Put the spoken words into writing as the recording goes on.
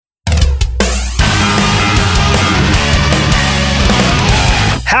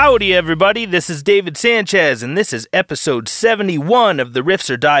Howdy, everybody. This is David Sanchez, and this is episode 71 of the Riffs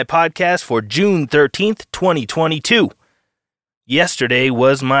or Die podcast for June 13th, 2022. Yesterday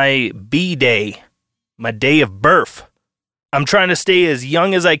was my B-Day, my day of birth. I'm trying to stay as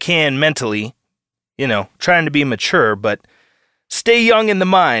young as I can mentally, trying to be mature, but stay young in the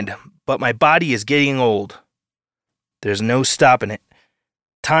mind, but my body is getting old. There's no stopping it.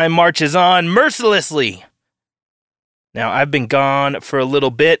 Time marches on mercilessly. Now, I've been gone for a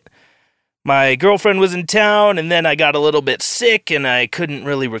little bit. My girlfriend was in town, and then I got a little bit sick, and I couldn't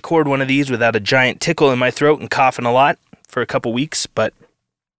really record one of these without a giant tickle in my throat and coughing a lot for a couple weeks, but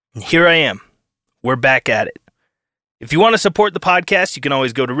here I am. We're back at it. If you want to support the podcast, you can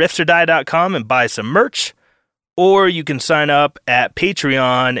always go to riffsordie.com and buy some merch, or you can sign up at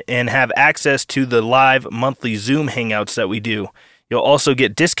Patreon and have access to the live monthly Zoom hangouts that we do. You'll also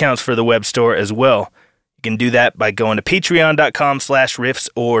get discounts for the web store as well. You can do that by going to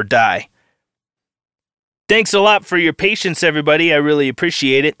patreon.com/riffsordie. Thanks a lot for your patience, everybody. I really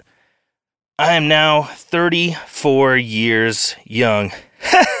appreciate it. I am now 34 years young.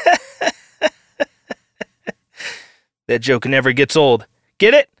 That joke never gets old.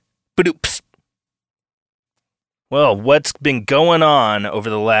 Get it? Ba-doops. Well, what's been going on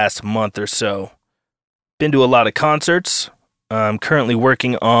over the last month or so? Been to a lot of concerts. I'm currently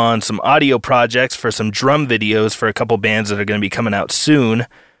working on some audio projects for some drum videos for a couple bands that are going to be coming out soon.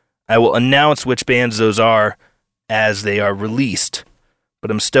 I will announce which bands those are as they are released.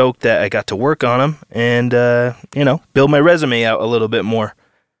 But I'm stoked that I got to work on them and, build my resume out a little bit more.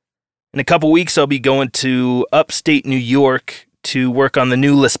 In a couple weeks, I'll be going to upstate New York to work on the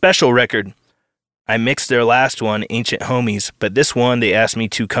new La Special record. I mixed their last one, Ancient Homies, but this one they asked me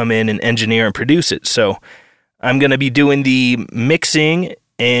to come in and engineer and produce it. So I'm going to be doing the mixing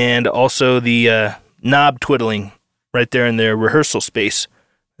and also the knob twiddling right there in their rehearsal space.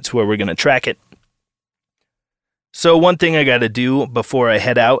 That's where we're going to track it. So one thing I got to do before I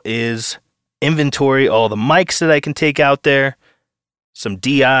head out is inventory all the mics that I can take out there, some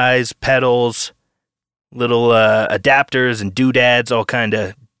DIs, pedals, little adapters and doodads, all kind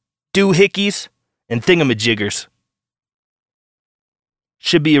of doohickeys and thingamajiggers.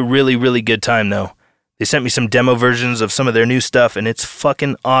 Should be a really, really good time, though. They sent me some demo versions of some of their new stuff, and it's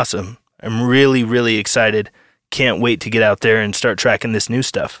fucking awesome. I'm really, really excited. Can't wait to get out there and start tracking this new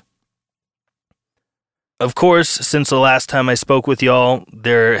stuff. Of course, since the last time I spoke with y'all,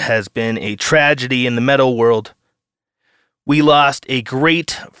 there has been a tragedy in the metal world. We lost a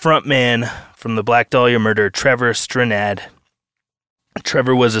great frontman from the Black Dahlia murder, Trevor Strnad.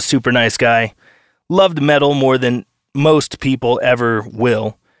 Trevor was a super nice guy, loved metal more than most people ever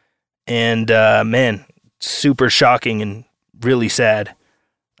will, and man, super shocking and really sad.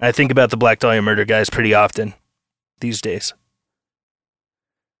 I think about the Black Dahlia murder guys pretty often these days.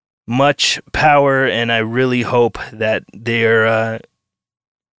 Much power, and I really hope that they're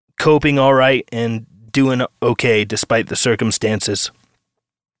coping all right and doing okay despite the circumstances.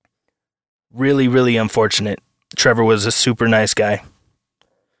 Really, really unfortunate. Trevor was a super nice guy.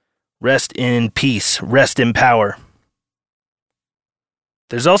 Rest in peace. Rest in power.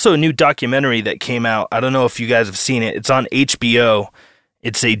 There's also a new documentary that came out. I don't know if you guys have seen it. It's on HBO.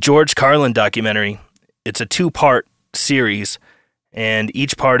 It's a George Carlin documentary. It's a 2-part series, and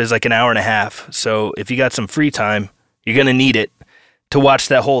each part is like an hour and a half. So if you got some free time, you're going to need it to watch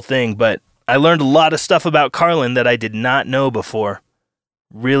that whole thing. But I learned a lot of stuff about Carlin that I did not know before.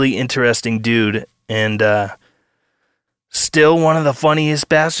 Really interesting dude, and still one of the funniest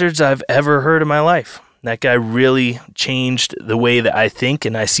bastards I've ever heard in my life. That guy really changed the way that I think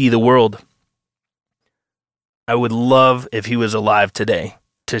and I see the world. I would love if he was alive today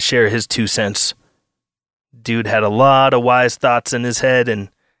to share his 2 cents. Dude had a lot of wise thoughts in his head, and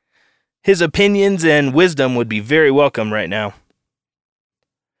his opinions and wisdom would be very welcome right now.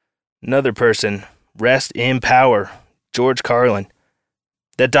 Another person, rest in power, George Carlin.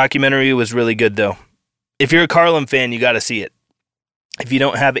 That documentary was really good, though. If you're a Carlin fan, you got to see it. If you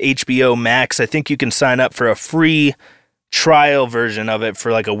don't have HBO Max, I think you can sign up for a free trial version of it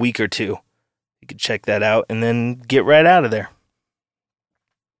for like a week or 2. You can check that out and then get right out of there.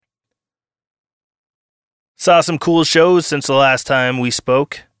 Saw some cool shows since the last time we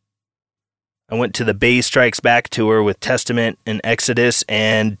spoke. I went to the Bay Strikes Back tour with Testament and Exodus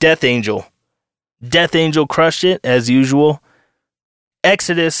and Death Angel. Death Angel crushed it, as usual.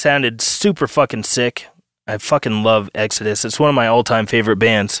 Exodus sounded super fucking sick. I fucking love Exodus. It's one of my all-time favorite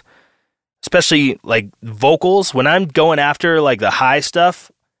bands. Especially, like, vocals. When I'm going after, like, the high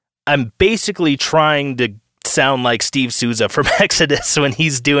stuff, I'm basically trying to sound like Steve Souza from Exodus when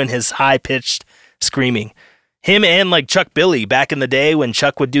he's doing his high-pitched screaming. Him and like Chuck Billy back in the day when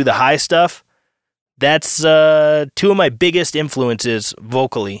Chuck would do the high stuff. That's two of my biggest influences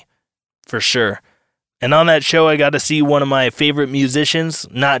vocally, for sure. And on that show, I got to see one of my favorite musicians,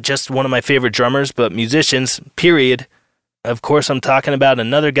 not just one of my favorite drummers, but musicians, period. Of course, I'm talking about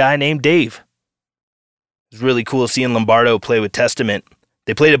another guy named Dave. It was really cool seeing Lombardo play with Testament.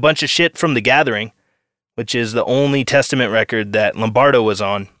 They played a bunch of shit from The Gathering, which is the only Testament record that Lombardo was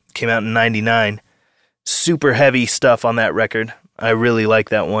on. Came out in 99. Super heavy stuff on that record. I really like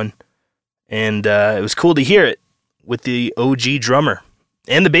that one. And it was cool to hear it with the OG drummer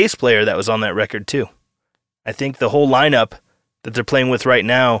and the bass player that was on that record too. I think the whole lineup that they're playing with right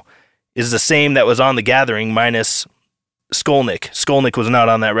now is the same that was on The Gathering minus Skolnick. Skolnick was not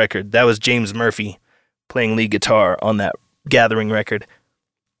on that record. That was James Murphy playing lead guitar on that Gathering record.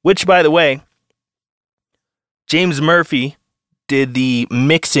 Which, by the way, James Murphy did the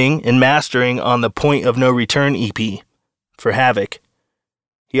mixing and mastering on the Point of No Return EP for Havoc.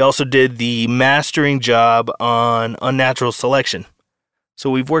 He also did the mastering job on Unnatural Selection. So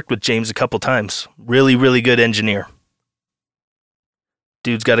we've worked with James a couple times. Really, really good engineer.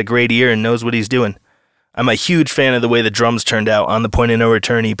 Dude's got a great ear and knows what he's doing. I'm a huge fan of the way the drums turned out on the Point of No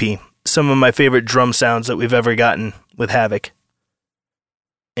Return EP. Some of my favorite drum sounds that we've ever gotten with Havoc.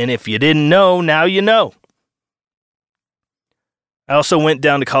 And if you didn't know, now you know. I also went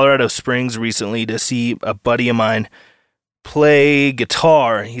down to Colorado Springs recently to see a buddy of mine play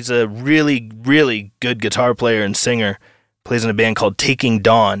guitar. He's a really, really good guitar player and singer. Plays in a band called Taking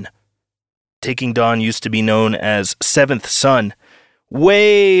Dawn. Taking Dawn used to be known as Seventh Son.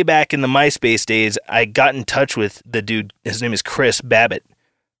 Way back in the MySpace days, I got in touch with the dude. His name is Chris Babbitt.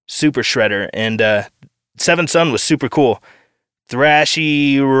 Super shredder. And Seventh Son was super cool.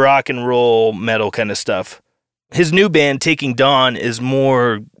 Thrashy, rock and roll, metal kind of stuff. His new band, Taking Dawn, is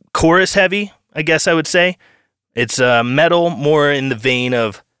more chorus heavy, I guess I would say. It's metal, more in the vein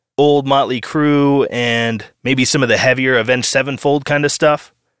of old Motley Crue and maybe some of the heavier Avenged Sevenfold kind of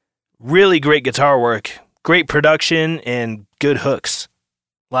stuff. Really great guitar work, great production, and good hooks.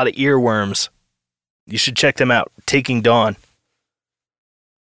 A lot of earworms. You should check them out. Taking Dawn.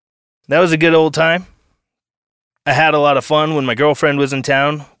 That was a good old time. I had a lot of fun when my girlfriend was in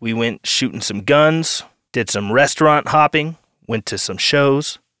town. We went shooting some guns, did some restaurant hopping, went to some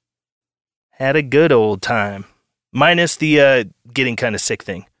shows. Had a good old time. Minus the getting kind of sick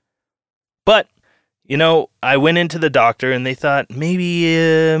thing. But, you know, I went into the doctor and they thought maybe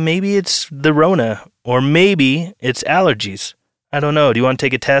it's the Rona or maybe it's allergies. I don't know. Do you want to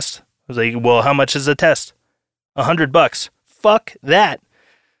take a test? I was like, well, how much is the test? $100. Fuck that.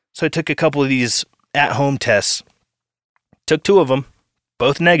 So I took a couple of these at-home tests. Took 2 of them,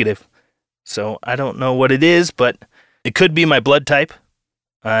 both negative. So I don't know what it is, but it could be my blood type.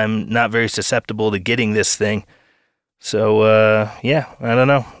 I'm not very susceptible to getting this thing. So, yeah, I don't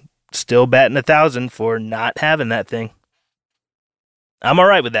know. Still batting 1,000 for not having that thing. I'm all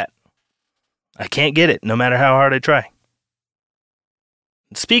right with that. I can't get it, no matter how hard I try.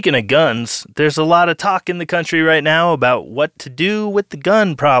 Speaking of guns, there's a lot of talk in the country right now about what to do with the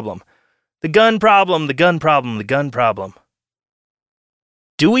gun problem. The gun problem, the gun problem, the gun problem.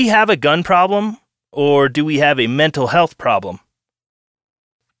 Do we have a gun problem, or do we have a mental health problem?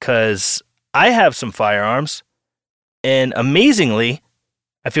 Because I have some firearms, and amazingly,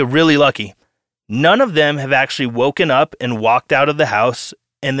 I feel really lucky. None of them have actually woken up and walked out of the house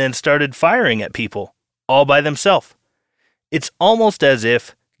and then started firing at people all by themselves. It's almost as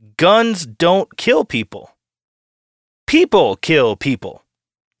if guns don't kill people. People kill people.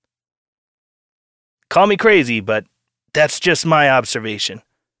 Call me crazy, but that's just my observation.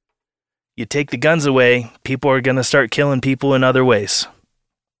 You take the guns away, people are going to start killing people in other ways.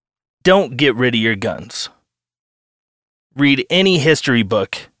 Don't get rid of your guns. Read any history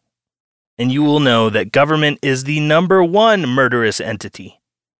book, and you will know that government is the #1 murderous entity.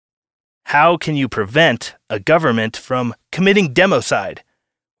 How can you prevent a government from committing democide,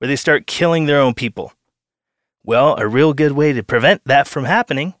 where they start killing their own people? Well, a real good way to prevent that from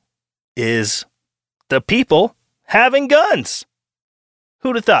happening is the people having guns.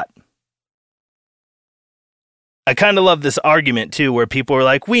 Who'd have thought? I kind of love this argument, too, where people are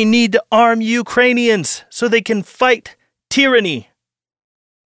like, we need to arm Ukrainians so they can fight tyranny.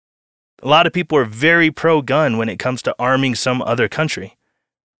 A lot of people are very pro-gun when it comes to arming some other country.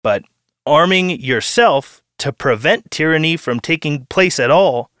 But arming yourself to prevent tyranny from taking place at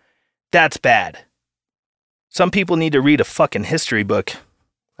all, that's bad. Some people need to read a fucking history book.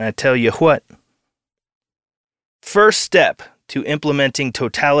 I tell you what. First step to implementing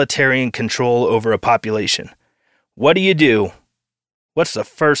totalitarian control over a population. What do you do? What's the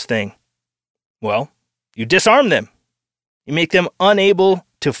first thing? Well, You disarm them. You make them unable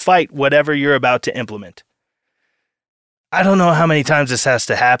to fight whatever you're about to implement. I don't know how many times this has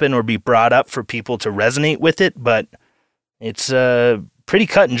to happen or be brought up for people to resonate with it, but it's pretty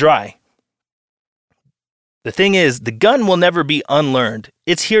cut and dry. The thing is, the gun will never be unlearned.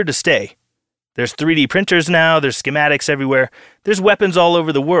 It's here to stay. There's 3D printers now, there's schematics everywhere, there's weapons all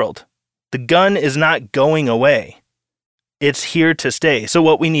over the world. The gun is not going away. It's here to stay. So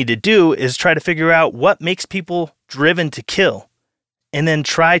what we need to do is try to figure out what makes people driven to kill, and then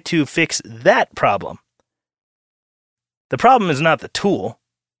try to fix that problem. The problem is not the tool.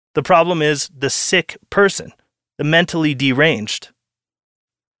 The problem is the sick person, the mentally deranged.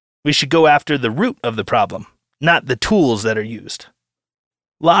 We should go after the root of the problem, not the tools that are used.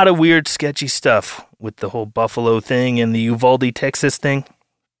 A lot of weird, sketchy stuff with the whole Buffalo thing and the Uvalde, Texas thing.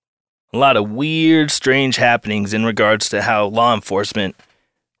 A lot of weird, strange happenings in regards to how law enforcement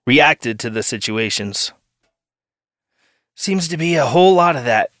reacted to the situations. Seems to be a whole lot of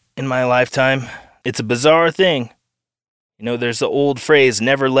that in my lifetime. It's a bizarre thing. You know, there's the old phrase,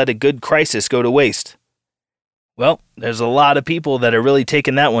 never let a good crisis go to waste. Well, there's a lot of people that are really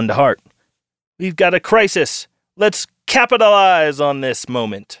taking that one to heart. We've got a crisis. Let's capitalize on this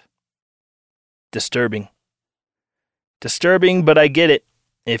moment. Disturbing. Disturbing, but I get it.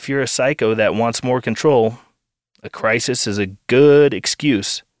 If you're a psycho that wants more control, a crisis is a good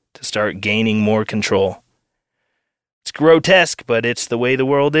excuse to start gaining more control. It's grotesque, but it's the way the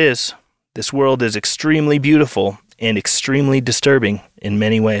world is. This world is extremely beautiful and extremely disturbing in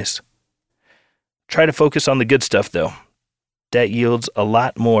many ways. Try to focus on the good stuff, though. That yields a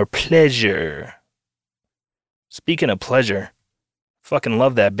lot more pleasure. Speaking of pleasure, fucking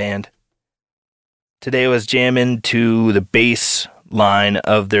love that band. Today I was jamming to the bass line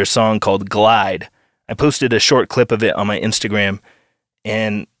of their song called Glide. I posted a short clip of it on my Instagram,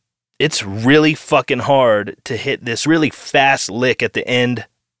 and it's really fucking hard to hit this really fast lick at the end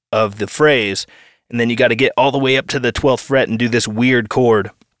of the phrase, and then you got to get all the way up to the 12th fret and do this weird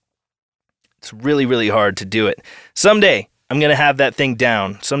chord. It's really, really hard to do it. Someday, I'm going to have that thing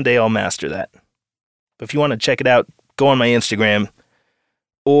down. Someday I'll master that. But if you want to check it out, go on my Instagram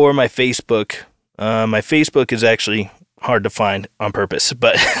or my Facebook. My Facebook is actually hard to find on purpose,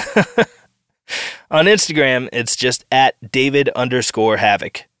 but on Instagram, it's just at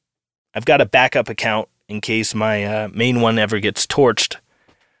David_Havoc. I've got a backup account in case my main one ever gets torched,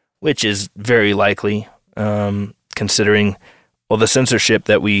 which is very likely, considering all the censorship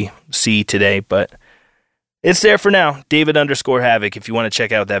that we see today, but it's there for now, David_Havoc, if you want to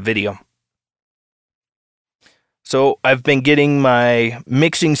check out that video. So I've been getting my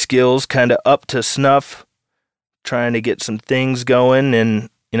mixing skills kind of up to snuff, trying to get some things going and,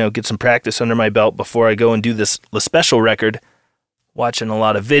 get some practice under my belt before I go and do this special record. Watching a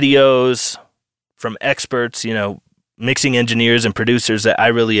lot of videos from experts, mixing engineers and producers that I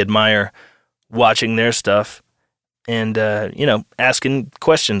really admire, watching their stuff and, asking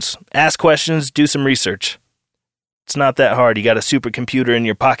questions. Ask questions, do some research. It's not that hard. You got a supercomputer in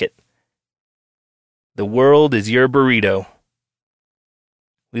your pocket. The world is your burrito.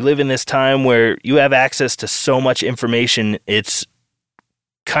 We live in this time where you have access to so much information, it's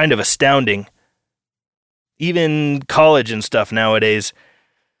kind of astounding. Even college and stuff nowadays,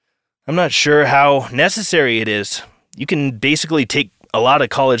 I'm not sure how necessary it is. You can basically take a lot of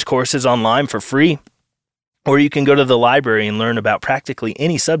college courses online for free, or you can go to the library and learn about practically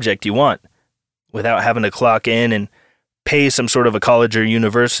any subject you want without having to clock in and pay some sort of a college or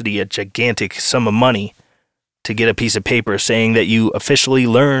university a gigantic sum of money to get a piece of paper saying that you officially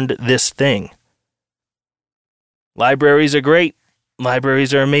learned this thing. Libraries are great.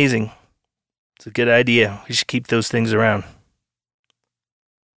 Libraries are amazing. It's a good idea. We should keep those things around.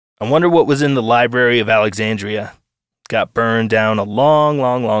 I wonder what was in the Library of Alexandria. Got burned down a long,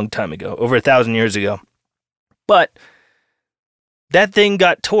 long, long time ago, over 1,000 years ago. But that thing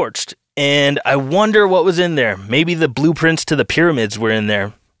got torched, and I wonder what was in there. Maybe the blueprints to the pyramids were in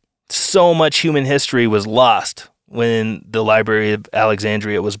there. So much human history was lost when the Library of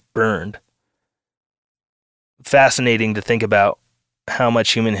Alexandria was burned. Fascinating to think about how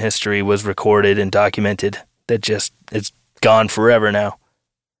much human history was recorded and documented that just it's gone forever now.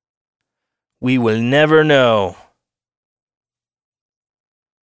 We will never know.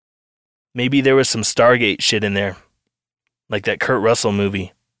 Maybe there was some Stargate shit in there, like that Kurt Russell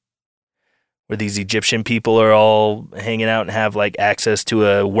movie, where these Egyptian people are all hanging out and have like access to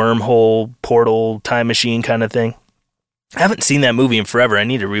a wormhole, portal, time machine kind of thing. I haven't seen that movie in forever. I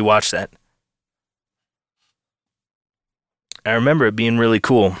need to rewatch that. I remember it being really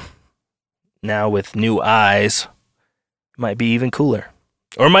cool. Now with new eyes, it might be even cooler.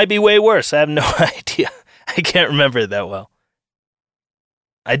 Or it might be way worse. I have no idea. I can't remember it that well.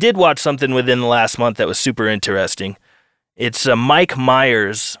 I did watch something within the last month that was super interesting. It's a Mike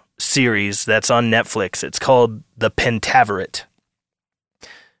Myers series that's on Netflix. It's called The Pentaverate.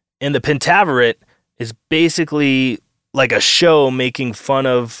 And The Pentaverate is basically like a show making fun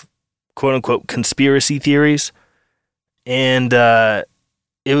of quote-unquote conspiracy theories. And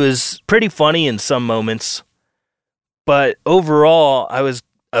it was pretty funny in some moments. But overall, I was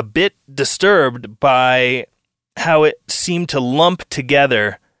a bit disturbed by how it seemed to lump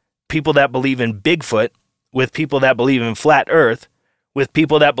together people that believe in Bigfoot with people that believe in flat Earth, with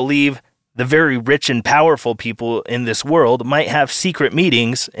people that believe the very rich and powerful people in this world might have secret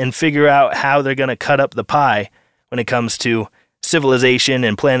meetings and figure out how they're going to cut up the pie when it comes to civilization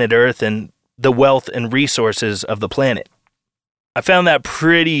and planet Earth and the wealth and resources of the planet. I found that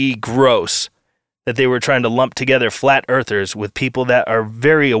pretty gross that they were trying to lump together flat earthers with people that are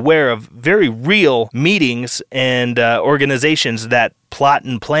very aware of very real meetings and organizations that plot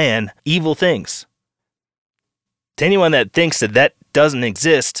and plan evil things. To anyone that thinks that that doesn't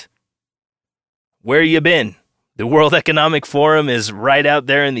exist, where you been? The World Economic Forum is right out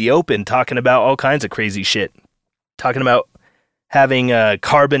there in the open talking about all kinds of crazy shit. Talking about having a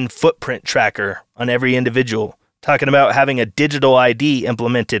carbon footprint tracker on every individual. Talking about having a digital ID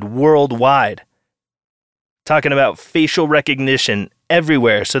implemented worldwide. Talking about facial recognition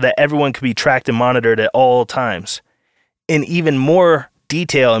everywhere so that everyone can be tracked and monitored at all times. In even more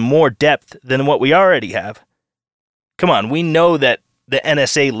detail and more depth than what we already have. Come on, we know that the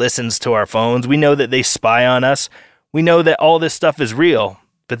NSA listens to our phones. We know that they spy on us. We know that all this stuff is real.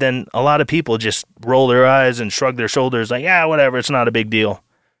 But then a lot of people just roll their eyes and shrug their shoulders like, yeah, whatever, it's not a big deal.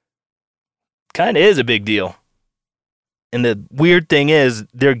 Kind of is a big deal. And the weird thing is,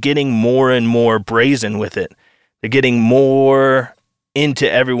 they're getting more and more brazen with it. They're getting more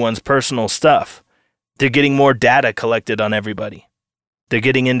into everyone's personal stuff. They're getting more data collected on everybody. They're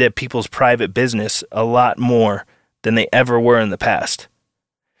getting into people's private business a lot more than they ever were in the past.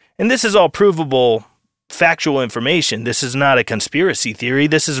 And this is all provable, factual information. This is not a conspiracy theory.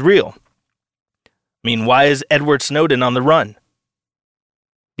 This is real. I mean, why is Edward Snowden on the run?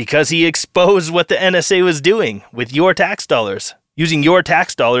 Because he exposed what the NSA was doing with your tax dollars, using your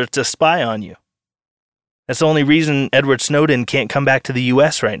tax dollars to spy on you. That's the only reason Edward Snowden can't come back to the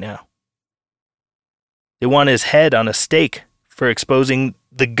U.S. right now. They want his head on a stake for exposing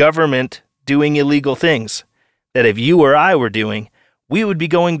the government doing illegal things that if you or I were doing, we would be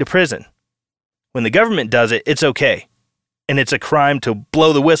going to prison. When the government does it, it's okay. And it's a crime to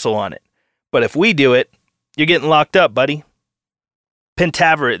blow the whistle on it. But if we do it, you're getting locked up, buddy.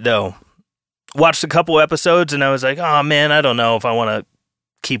 Pentaverate, though. Watched a couple episodes and I was like, oh man, I don't know if I want to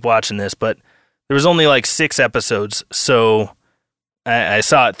keep watching this. But there was only like 6 episodes, so I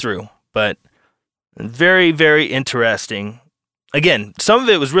saw it through. But very, very interesting. Again, some of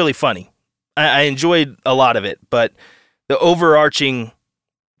it was really funny. I enjoyed a lot of it, but the overarching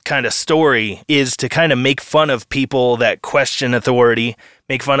kind of story is to kind of make fun of people that question authority,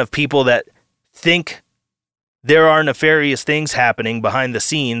 make fun of people that think there are nefarious things happening behind the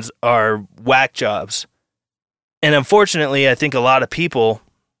scenes, are whack jobs. And unfortunately, I think a lot of people,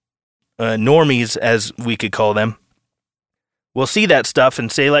 normies as we could call them, will see that stuff and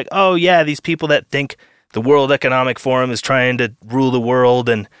say like, oh yeah, these people that think the World Economic Forum is trying to rule the world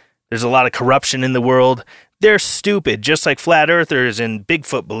and there's a lot of corruption in the world. They're stupid, just like flat earthers and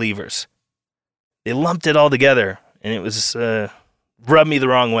Bigfoot believers. They lumped it all together, and it was rubbed me the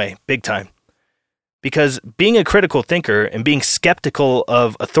wrong way, big time. Because being a critical thinker and being skeptical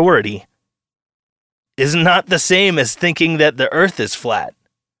of authority is not the same as thinking that the earth is flat.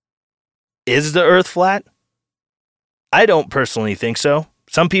 Is the earth flat? I don't personally think so.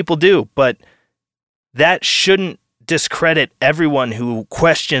 Some people do, but that shouldn't discredit everyone who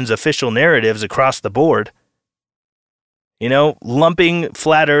questions official narratives across the board. You know, lumping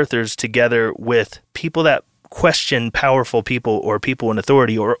flat earthers together with people that question powerful people or people in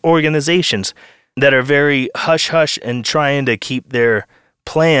authority or organizations that are very hush-hush and trying to keep their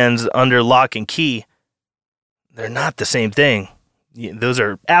plans under lock and key, they're not the same thing. Those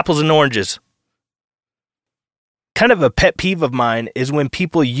are apples and oranges. Kind of a pet peeve of mine is when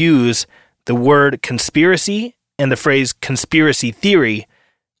people use the word conspiracy and the phrase conspiracy theory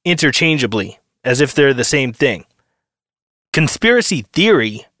interchangeably, as if they're the same thing. Conspiracy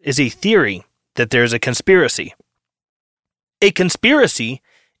theory is a theory that there's a conspiracy. A conspiracy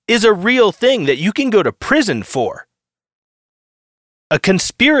is a real thing that you can go to prison for. A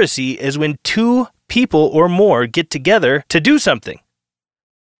conspiracy is when 2 people or more get together to do something.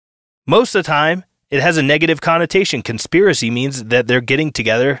 Most of the time, it has a negative connotation. Conspiracy means that they're getting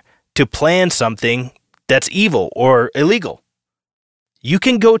together to plan something that's evil or illegal. You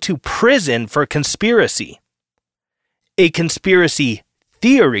can go to prison for conspiracy. A conspiracy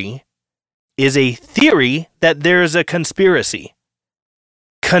theory is a theory that there is a conspiracy.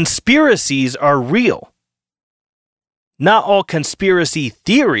 Conspiracies are real. Not all conspiracy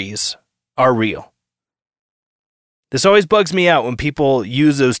theories are real. This always bugs me out when people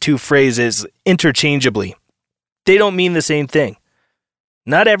use those two phrases interchangeably. They don't mean the same thing.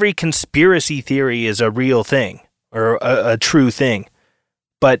 Not every conspiracy theory is a real thing or a true thing.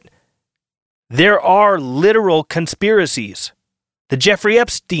 But there are literal conspiracies. The Jeffrey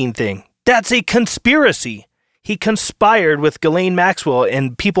Epstein thing, that's a conspiracy. He conspired with Ghislaine Maxwell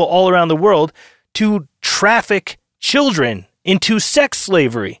and people all around the world to traffic children into sex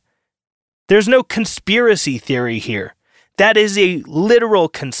slavery. There's no conspiracy theory here. That is a literal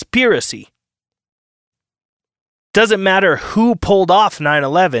conspiracy. Doesn't matter who pulled off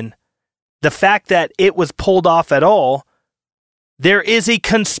 9/11. The fact that it was pulled off at all, there is a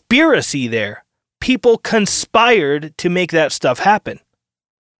conspiracy there. People conspired to make that stuff happen.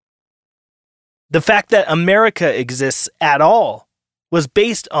 The fact that America exists at all was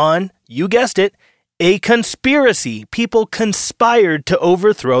based on, you guessed it, a conspiracy. People conspired to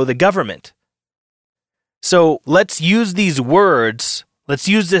overthrow the government. So let's use these words, let's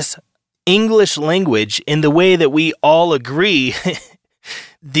use this English language in the way that we all agree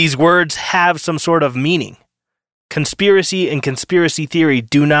these words have some sort of meaning. Conspiracy and conspiracy theory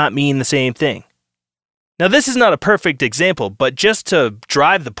do not mean the same thing. Now, this is not a perfect example, but just to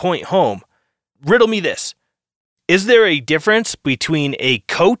drive the point home, riddle me this. Is there a difference between a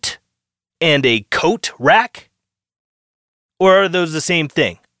coat and a coat rack? Or are those the same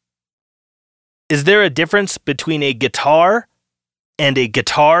thing? Is there a difference between a guitar and a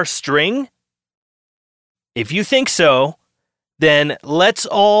guitar string? If you think so, then let's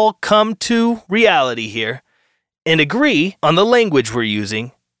all come to reality here and agree on the language we're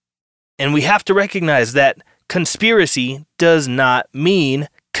using. And we have to recognize that conspiracy does not mean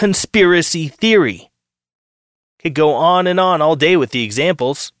conspiracy theory. Could go on and on all day with the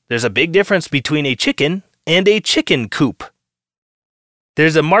examples. There's a big difference between a chicken and a chicken coop.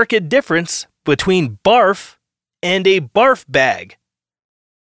 There's a marked difference between barf and a barf bag.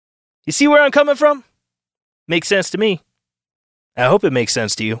 You see where I'm coming from? Makes sense to me. I hope it makes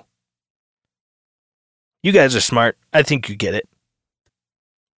sense to you. You guys are smart. I think you get it.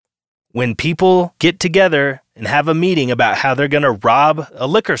 When people get together and have a meeting about how they're going to rob a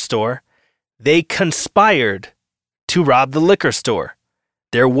liquor store, they conspired to rob the liquor store.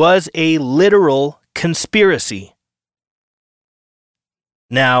 There was a literal conspiracy.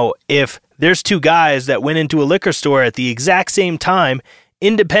 Now, if there's two guys that went into a liquor store at the exact same time,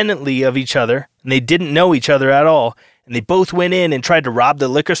 independently of each other, and they didn't know each other at all, and they both went in and tried to rob the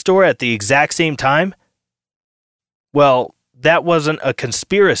liquor store at the exact same time, well, that wasn't a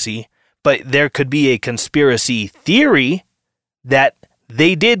conspiracy, but there could be a conspiracy theory that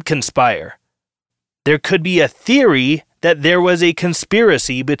they did conspire. There could be a theory that there was a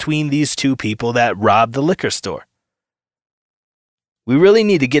conspiracy between these two people that robbed the liquor store. We really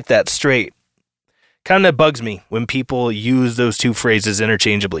need to get that straight. Kind of bugs me when people use those two phrases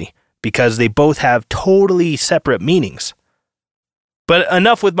interchangeably because they both have totally separate meanings. But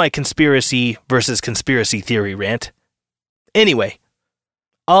enough with my conspiracy versus conspiracy theory rant. Anyway,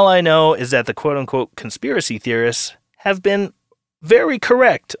 all I know is that the quote-unquote conspiracy theorists have been very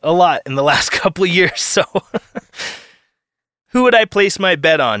correct a lot in the last couple of years, so who would I place my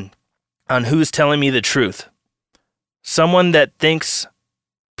bet on who's telling me the truth? Someone that thinks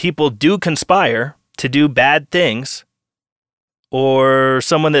people do conspire to do bad things, or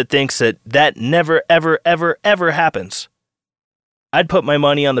someone that thinks that never, ever, ever, ever happens? I'd put my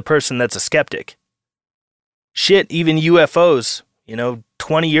money on the person that's a skeptic. Shit, even UFOs.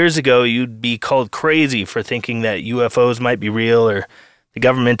 20 years ago, you'd be called crazy for thinking that UFOs might be real or the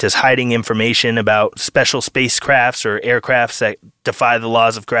government is hiding information about special spacecrafts or aircrafts that defy the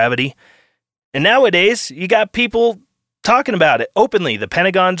laws of gravity. And nowadays, you got people talking about it openly. The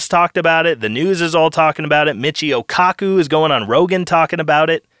Pentagon's talked about it. The news is all talking about it. Michio Kaku is going on Rogan talking about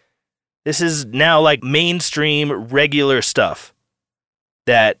it. This is now like mainstream, regular stuff.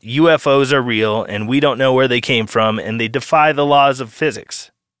 That UFOs are real and we don't know where they came from and they defy the laws of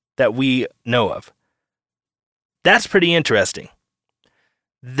physics that we know of. That's pretty interesting.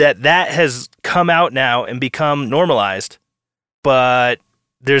 That has come out now and become normalized, but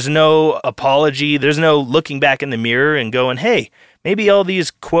there's no apology. There's no looking back in the mirror and going, hey, maybe all these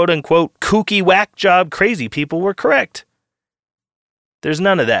quote-unquote kooky whack job crazy people were correct. There's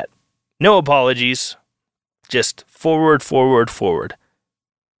none of that. No apologies. Just forward, forward, forward.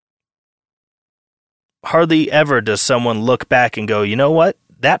 hardly ever does someone look back and go, you know what?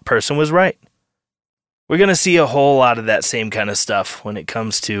 That person was right. We're going to see a whole lot of that same kind of stuff when it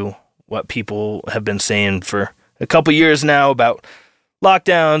comes to what people have been saying for a couple years now about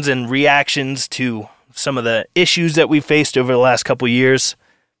lockdowns and reactions to some of the issues that we've faced over the last couple years.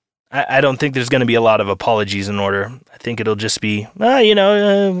 I don't think there's going to be a lot of apologies in order. I think it'll just be,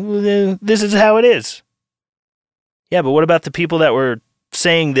 this is how it is. Yeah, but what about the people that were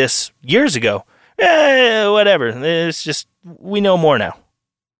saying this years ago? Whatever. It's just, we know more now.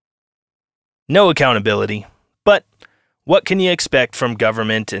 No accountability. But what can you expect from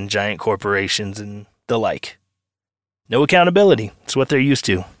government and giant corporations and the like? No accountability. It's what they're used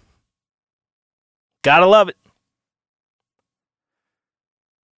to. Gotta love it.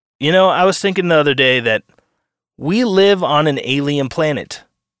 You know, I was thinking the other day that we live on an alien planet.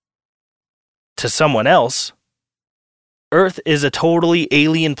 To someone else, Earth is a totally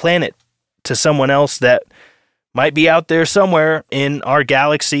alien planet. To someone else that might be out there somewhere in our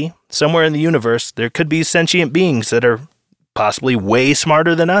galaxy, somewhere in the universe, there could be sentient beings that are possibly way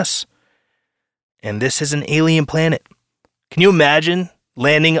smarter than us. And this is an alien planet. Can you imagine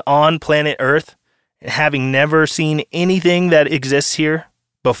landing on planet Earth and having never seen anything that exists here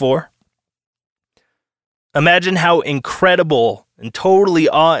before? Imagine how incredible and totally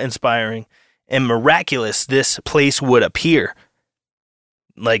awe-inspiring and miraculous this place would appear.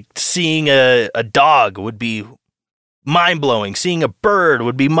 Like seeing a dog would be mind-blowing. Seeing a bird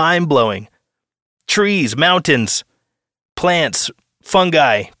would be mind-blowing. Trees, mountains, plants,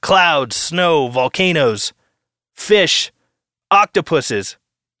 fungi, clouds, snow, volcanoes, fish, octopuses,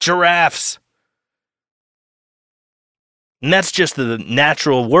 giraffes. And that's just the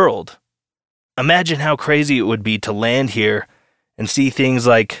natural world. Imagine how crazy it would be to land here and see things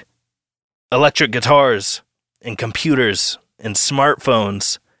like electric guitars and computers and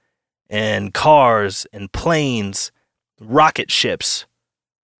smartphones and cars and planes, rocket ships,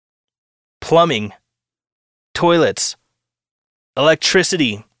 plumbing, toilets,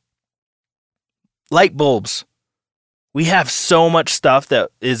 electricity, light bulbs. We have so much stuff that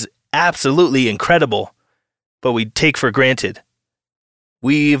is absolutely incredible, but we take for granted.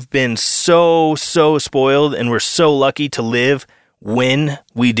 We've been so spoiled, and we're so lucky to live when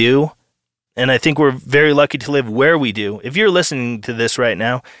we do. And I think we're very lucky to live where we do. If you're listening to this right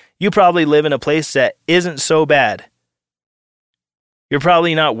now, you probably live in a place that isn't so bad. You're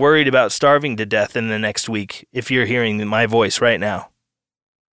probably not worried about starving to death in the next week if you're hearing my voice right now.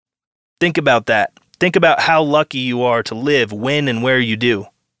 Think about that. Think about how lucky you are to live when and where you do.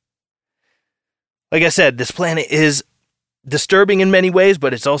 Like I said, this planet is disturbing in many ways,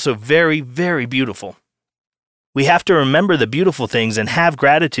 but it's also very, very beautiful. We have to remember the beautiful things and have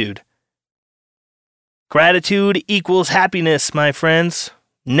gratitude. Gratitude equals happiness, my friends.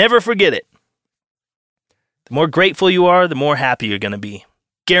 Never forget it. The more grateful you are, the more happy you're going to be.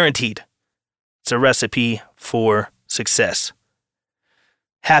 Guaranteed. It's a recipe for success.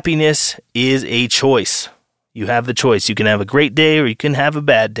 Happiness is a choice. You have the choice. You can have a great day or you can have a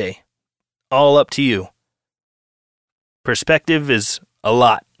bad day. All up to you. Perspective is a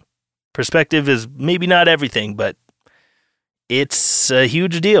lot. Perspective is maybe not everything, but it's a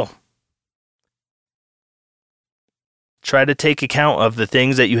huge deal. Try to take account of the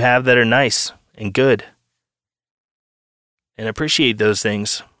things that you have that are nice and good. And appreciate those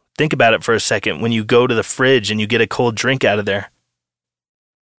things. Think about it for a second when you go to the fridge and you get a cold drink out of there.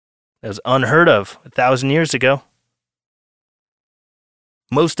 That was unheard of 1,000 years ago.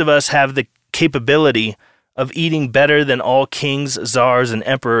 Most of us have the capability of eating better than all kings, czars, and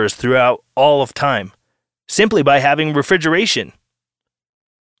emperors throughout all of time, simply by having refrigeration.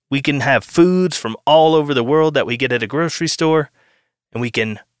 We can have foods from all over the world that we get at a grocery store, and we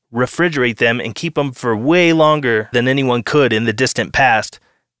can refrigerate them and keep them for way longer than anyone could in the distant past,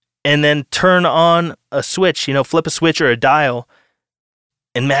 and then turn on a switch, flip a switch or a dial,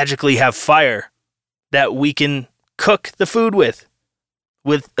 and magically have fire that we can cook the food with,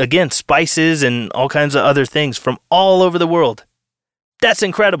 again, spices and all kinds of other things from all over the world. That's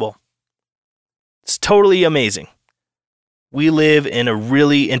incredible. It's totally amazing. We live in a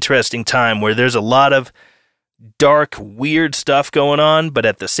really interesting time where there's a lot of dark, weird stuff going on, but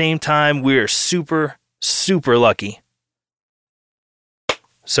at the same time, we're super, super lucky.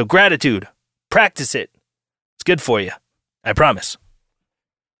 So gratitude, practice it. It's good for you. I promise.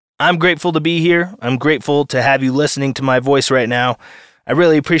 I'm grateful to be here. I'm grateful to have you listening to my voice right now. I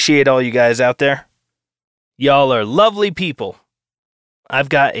really appreciate all you guys out there. Y'all are lovely people. I've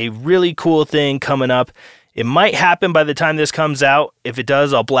got a really cool thing coming up. It might happen by the time this comes out. If it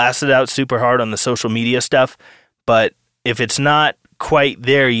does, I'll blast it out super hard on the social media stuff. But if it's not quite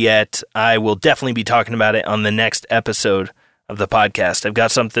there yet, I will definitely be talking about it on the next episode of the podcast. I've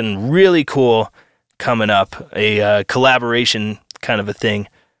got something really cool coming up, a collaboration kind of a thing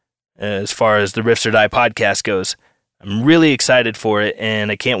as far as the Riffs or Die podcast goes. I'm really excited for it,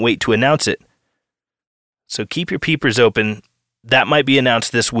 and I can't wait to announce it. So keep your peepers open. That might be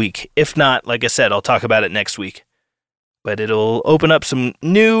announced this week. If not, like I said, I'll talk about it next week. But it'll open up some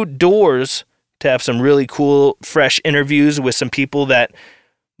new doors to have some really cool, fresh interviews with some people that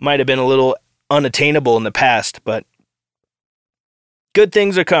might have been a little unattainable in the past, but good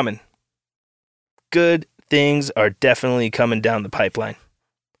things are coming. Good things are definitely coming down the pipeline.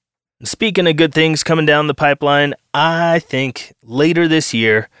 And speaking of good things coming down the pipeline, I think later this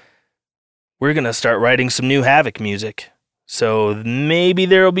year, we're going to start writing some new Havoc music. So maybe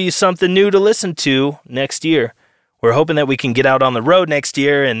there will be something new to listen to next year. We're hoping that we can get out on the road next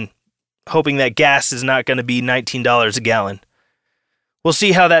year and hoping that gas is not going to be $19 a gallon. We'll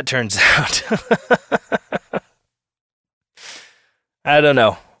see how that turns out. I don't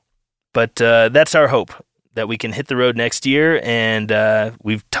know. But that's our hope, that we can hit the road next year, and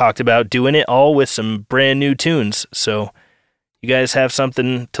we've talked about doing it all with some brand new tunes. So you guys have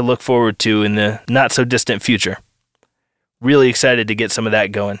something to look forward to in the not-so-distant future. Really excited to get some of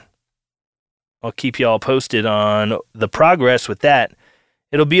that going. I'll keep you all posted on the progress with that.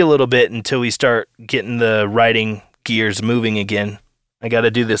 It'll be a little bit until we start getting the writing gears moving again. I got to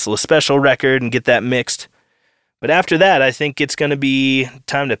do this little special record and get that mixed. But after that, I think it's going to be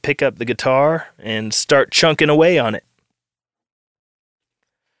time to pick up the guitar and start chunking away on it.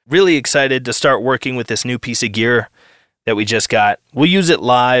 Really excited to start working with this new piece of gear that we just got. We'll use it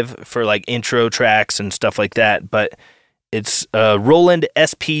live for like intro tracks and stuff like that, but it's a Roland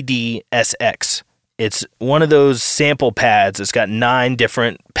SPD SX. It's one of those sample pads. It's got 9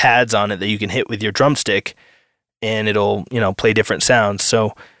 different pads on it that you can hit with your drumstick, and it'll, play different sounds.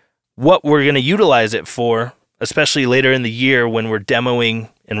 So what we're going to utilize it for, especially later in the year when we're demoing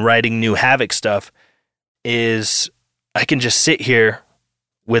and writing new Havoc stuff, is I can just sit here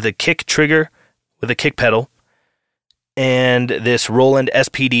with a kick trigger, with a kick pedal, and this Roland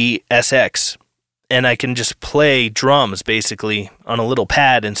SPD SX, and I can just play drums basically on a little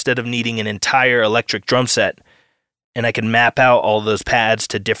pad instead of needing an entire electric drum set. And I can map out all those pads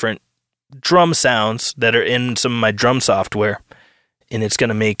to different drum sounds that are in some of my drum software. And it's going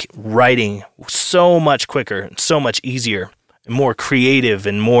to make writing so much quicker and so much easier and more creative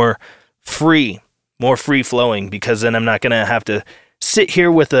and more free-flowing, because then I'm not going to have to sit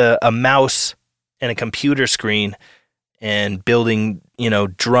here with a mouse and a computer screen and building,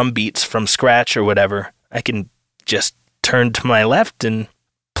 drum beats from scratch or whatever. I can just turn to my left and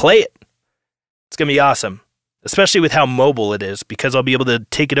play it. It's going to be awesome, especially with how mobile it is, because I'll be able to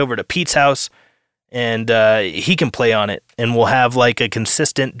take it over to Pete's house and he can play on it, and we'll have like a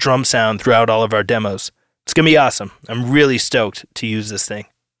consistent drum sound throughout all of our demos. It's going to be awesome. I'm really stoked to use this thing.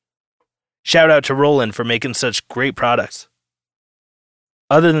 Shout out to Roland for making such great products.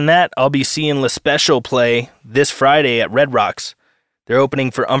 Other than that, I'll be seeing Le Special play this Friday at Red Rocks. They're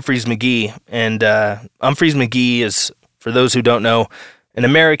opening for Umphrey's McGee, and Umphrey's McGee is, for those who don't know, an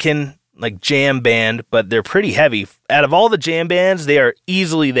American jam band, but they're pretty heavy. Out of all the jam bands, they are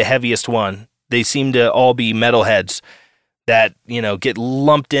easily the heaviest one. They seem to all be metalheads that, get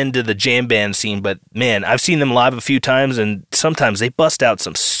lumped into the jam band scene, but man, I've seen them live a few times, and sometimes they bust out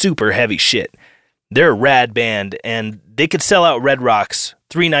some super heavy shit. They're a rad band, and they could sell out Red Rocks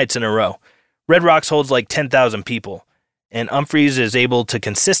 3 nights in a row. Red Rocks holds 10,000 people, and Umphrey's is able to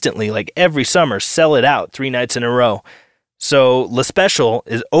consistently, every summer, sell it out 3 nights in a row. So Le Special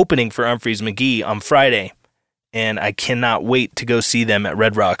is opening for Umphrey's McGee on Friday, and I cannot wait to go see them at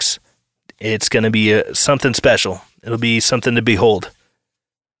Red Rocks. It's going to be something special. It'll be something to behold.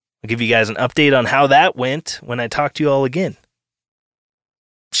 I'll give you guys an update on how that went when I talk to you all again.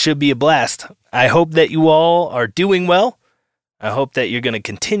 Should be a blast. I hope that you all are doing well. I hope that you're going to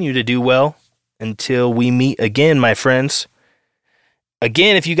continue to do well until we meet again, my friends.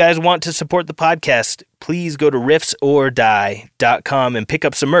 Again, if you guys want to support the podcast, please go to riffsordie.com and pick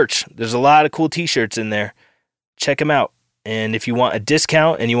up some merch. There's a lot of cool t-shirts in there. Check them out. And if you want a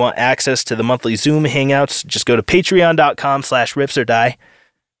discount and you want access to the monthly Zoom hangouts, just go to patreon.com/riffsordie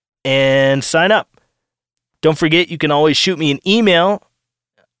and sign up. Don't forget, you can always shoot me an email.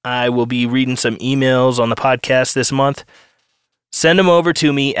 I will be reading some emails on the podcast this month. Send them over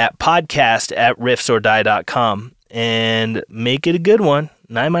to me at podcast@riffsordie.com and make it a good one,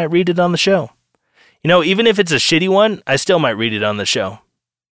 and I might read it on the show. Even if it's a shitty one, I still might read it on the show.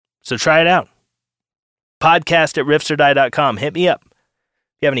 So try it out. Podcast@riffsordie.com. Hit me up. If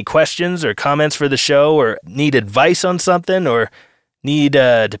you have any questions or comments for the show, or need advice on something, or need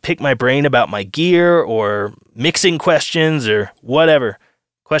to pick my brain about my gear or mixing questions or whatever,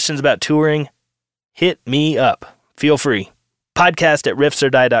 questions about touring, hit me up. Feel free.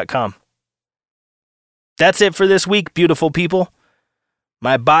 podcast@riffsordie.com. That's it for this week, beautiful people.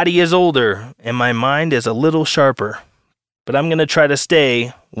 My body is older and my mind is a little sharper, but I'm going to try to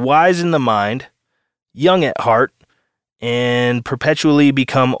stay wise in the mind, young at heart, and perpetually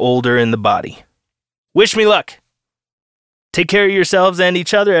become older in the body. Wish me luck. Take care of yourselves and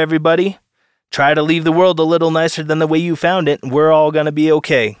each other, everybody. Try to leave the world a little nicer than the way you found it, and we're all going to be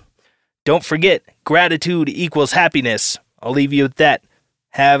okay. Don't forget, gratitude equals happiness. I'll leave you with that.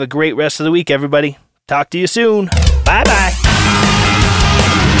 Have a great rest of the week, everybody. Talk to you soon. Bye-bye.